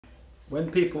When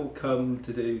people come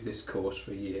to do this course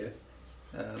for a year,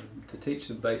 to teach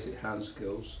them basic hand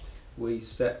skills, we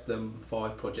set them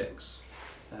 5 projects,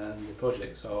 and the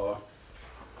projects are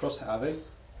cross halving,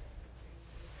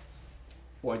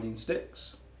 winding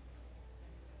sticks,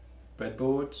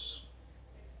 breadboards,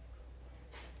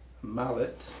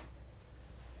 mallet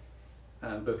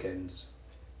and bookends.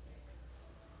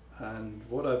 And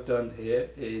what I've done here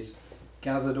is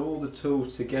gathered all the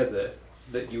tools together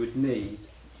that you would need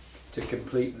to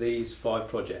complete these 5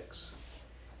 projects.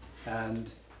 And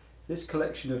this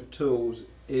collection of tools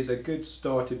is a good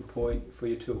starting point for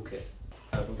your toolkit.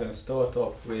 We're going to start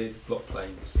off with block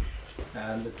planes,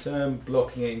 and the term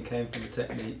blocking in came from a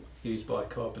technique used by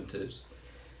carpenters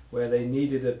where they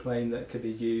needed a plane that could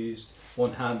be used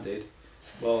one-handed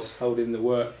whilst holding the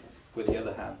work with the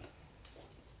other hand.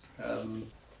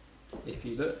 If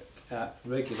you look at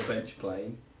regular bench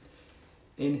plane,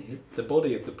 in the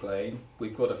body of the plane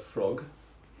we've got a frog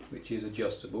which is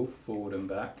adjustable forward and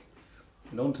back,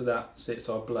 and onto that sits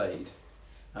our blade,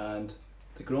 and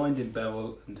the grinding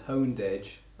bevel and honed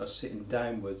edge are sitting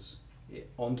downwards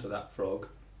onto that frog.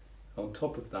 On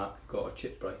top of that we've got a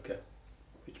chip breaker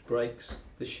which breaks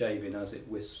the shaving as it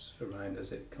whisks around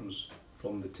as it comes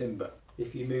from the timber.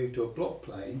 If you move to a block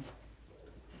plane,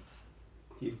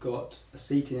 you've got a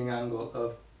seating angle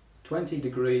of 20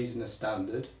 degrees in a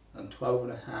standard and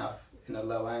 12.5 in a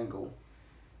low angle.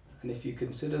 And if you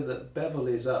consider that bevel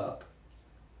is up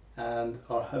and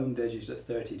our honed edge is at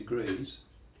 30 degrees,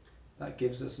 that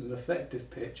gives us an effective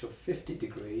pitch of 50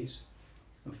 degrees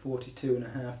and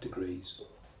 42.5 degrees.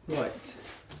 Right,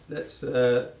 let's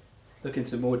look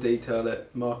into more detail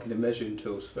at marking and measuring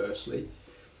tools firstly.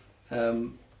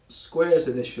 Squares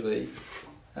initially.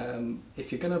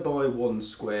 If you're going to buy one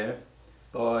square,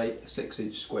 buy a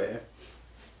 6-inch square.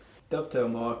 Dovetail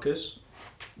markers.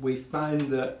 We found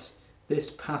that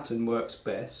this pattern works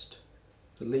best.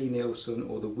 The Lee-Nielsen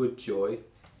or the Woodjoy.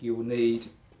 You will need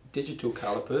digital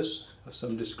calipers of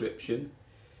some description.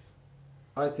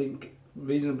 I think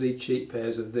reasonably cheap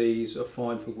pairs of these are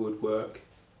fine for woodwork.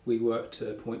 We work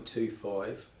to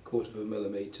 0.25, quarter of a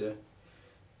millimetre.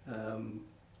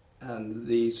 And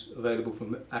these available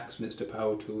from Axminster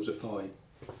Power Tools are fine.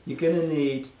 You're going to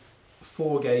need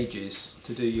 4 gauges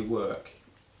to do your work.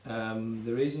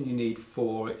 The reason you need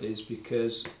 4 is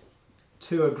because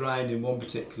 2 are ground in one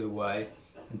particular way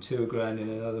and 2 are ground in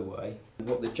another way. And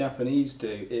what the Japanese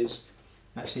do is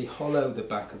actually hollow the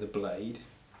back of the blade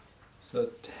so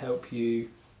to help you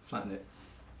flatten it.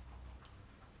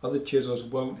 Other chisels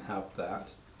won't have that.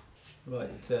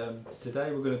 Right,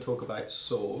 today we're going to talk about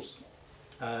saws.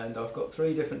 And I've got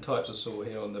 3 different types of saw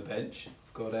here on the bench.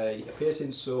 I've got a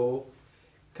piercing saw,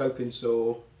 coping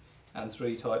saw, and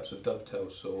 3 types of dovetail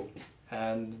saw.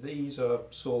 And these are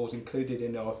saws included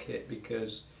in our kit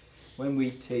because when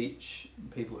we teach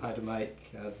people how to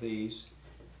make these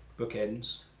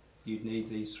bookends, you'd need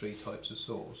these 3 types of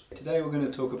saws. Today we're going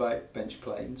to talk about bench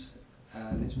planes,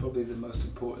 and it's probably the most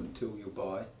important tool you'll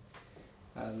buy.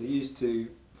 And they're used to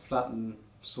flatten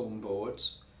sawn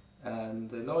boards, and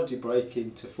they largely break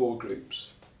into 4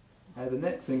 groups. Now the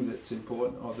next thing that's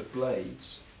important are the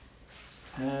blades,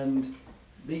 and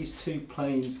these 2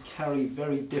 planes carry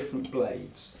very different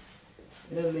blades.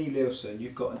 In a Lee-Nielsen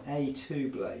you've got an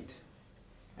A2 blade.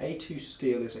 A2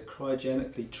 steel is a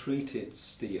cryogenically treated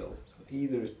steel, so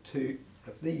either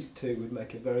of these 2 would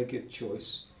make a very good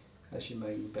choice as you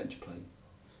make a bench plane.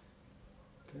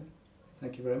 Okay.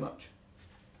 Thank you very much.